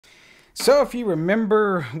So if you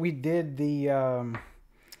remember, we did the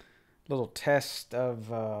little test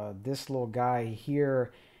of this little guy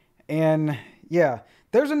here. And yeah,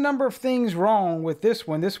 there's a number of things wrong with this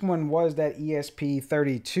one. This one was that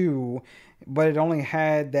ESP32, but it only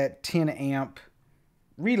had that 10 amp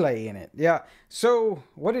relay in it. Yeah. So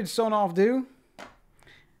what did SONOFF do?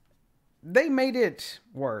 They made it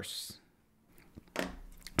worse.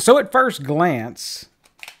 So at first glance,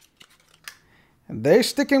 they're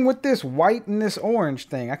sticking with this white and this orange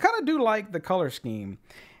thing. I kind of do like the color scheme.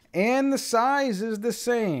 And the size is the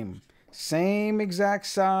same. Same exact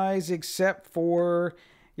size except for,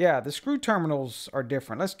 yeah, the screw terminals are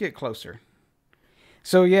different. Let's get closer.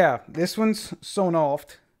 So yeah, this one's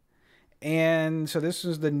SONOFF. And so this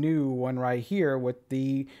is the new one right here with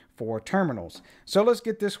the 4 terminals. So let's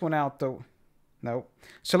get this one out the... No.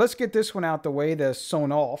 So let's get this one out the way, the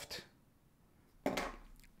SONOFF,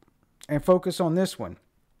 and focus on this one.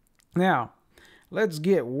 Now, let's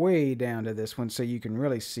get way down to this one so you can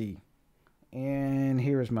really see. And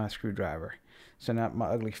here's my screwdriver. So not my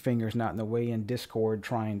ugly fingers not in the way in Discord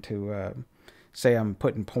trying to say I'm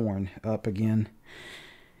putting porn up again.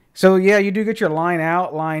 So yeah, you do get your line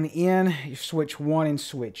out, line in, you switch 1 and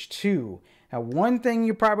switch 2. Now one thing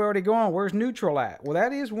you're probably already going, where's neutral at? Well,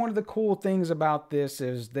 that is one of the cool things about this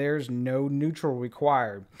is there's no neutral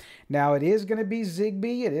required. Now it is going to be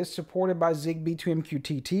Zigbee. It is supported by Zigbee to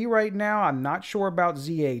MQTT right now. I'm not sure about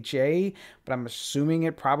ZHA, but I'm assuming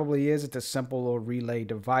it probably is. It's a simple little relay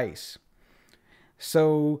device.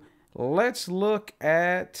 So let's look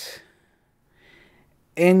at...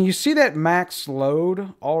 And you see that max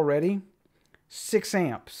load already? 6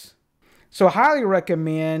 amps. So highly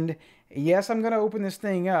recommend, yes, I'm going to open this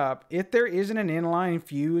thing up. If there isn't an inline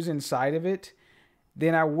fuse inside of it,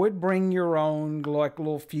 then I would bring your own like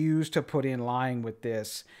little fuse to put in line with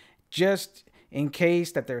this. Just in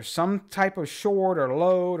case that there's some type of short or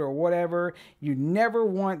load or whatever. You never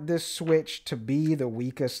want this switch to be the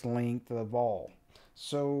weakest link of all.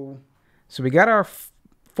 So we got our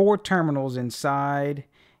 4 terminals inside.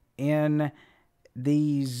 In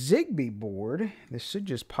the Zigbee board, this should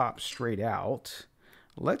just pop straight out.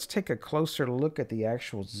 Let's take a closer look at the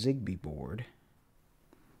actual Zigbee board.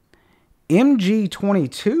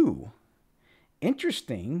 MG22.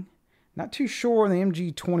 Interesting. Not too sure on the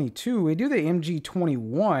MG22. We do the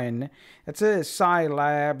MG21. That's a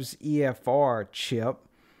Scilabs EFR chip.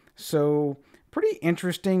 So pretty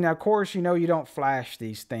interesting. Now, of course, you know you don't flash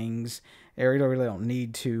these things. You really don't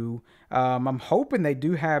need to. I'm hoping they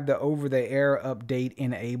do have the over-the-air update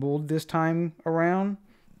enabled this time around.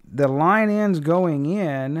 The line end's going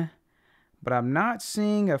in, but I'm not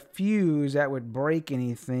seeing a fuse that would break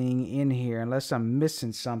anything in here unless I'm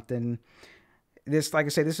missing something. This, like I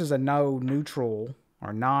say, this is a no neutral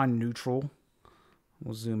or non-neutral.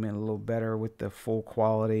 We'll zoom in a little better with the full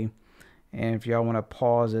quality. And if y'all want to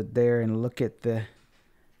pause it there and look at the...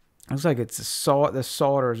 Looks like it's the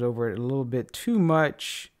solder's over it a little bit too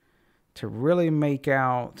much to really make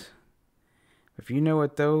out. If you know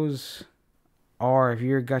what those are, if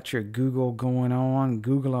you've got your Google going on,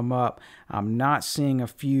 Google them up. I'm not seeing a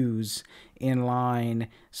fuse in line.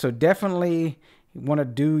 So definitely want to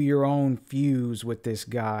do your own fuse with this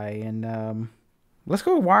guy. And let's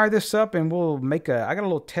go wire this up and we'll make a... I got a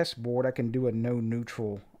little test board I can do a no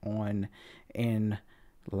neutral on and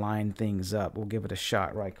line things up. We'll give it a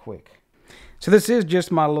shot right quick. So this is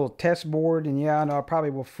just my little test board, and yeah, I know I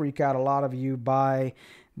probably will freak out a lot of you by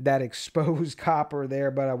that exposed copper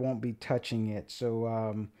there, but I won't be touching it.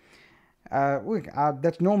 So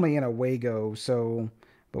that's normally in a Wago, so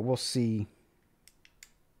but we'll see.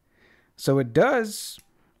 So it does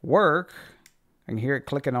work. I can hear it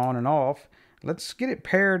clicking on and off. Let's get it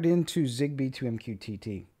paired into Zigbee to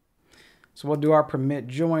MQTT. So we'll do our permit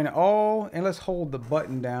join all, and let's hold the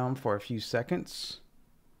button down for a few seconds.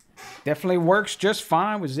 Definitely works just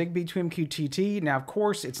fine with Zigbee to MQTT. Now, of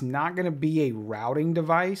course, it's not going to be a routing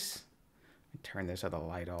device. Let me turn this other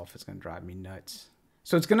light off. It's going to drive me nuts.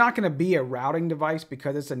 So it's not going to be a routing device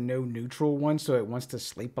because it's a no neutral one, so it wants to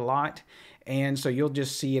sleep a lot. And so you'll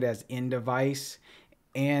just see it as in device.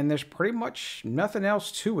 And there's pretty much nothing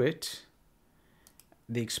else to it.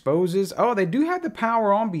 The exposes. Oh, they do have the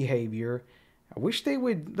power on behavior. I wish they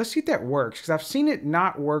would. Let's see if that works, because I've seen it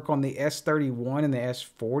not work on the S31 and the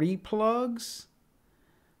S40 plugs.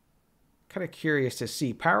 Kind of curious to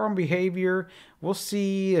see. Power on behavior. We'll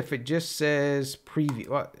see if it just says previous.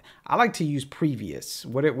 Well, I like to use previous,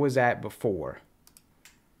 what it was at before.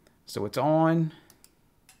 So it's on.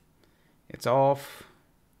 It's off.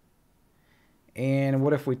 And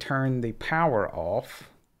what if we turn the power off?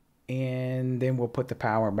 And then we'll put the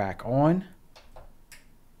power back on.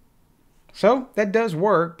 So that does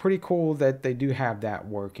work. Pretty cool that they do have that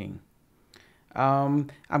working. I'm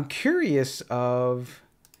curious of,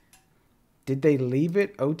 did they leave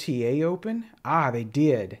it OTA open? Ah, they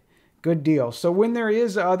did. Good deal. So when there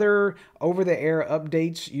is other over-the-air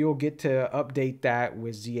updates, you'll get to update that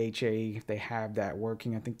with ZHA if they have that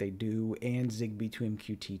working. I think they do, and Zigbee to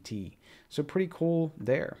MQTT. So pretty cool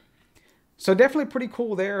there. So definitely pretty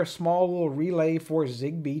cool there. A small little relay for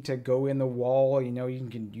Zigbee to go in the wall. You know, you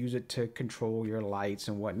can use it to control your lights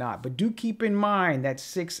and whatnot. But do keep in mind that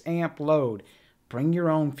 6 amp load. Bring your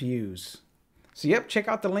own fuse. So yep, check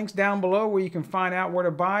out the links down below where you can find out where to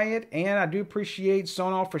buy it. And I do appreciate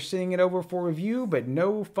SONOFF for sending it over for review, but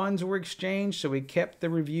no funds were exchanged, so we kept the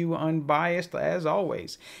review unbiased as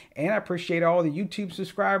always. And I appreciate all the YouTube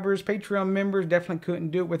subscribers, Patreon members. Definitely couldn't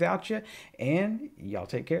do it without you. And y'all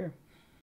take care.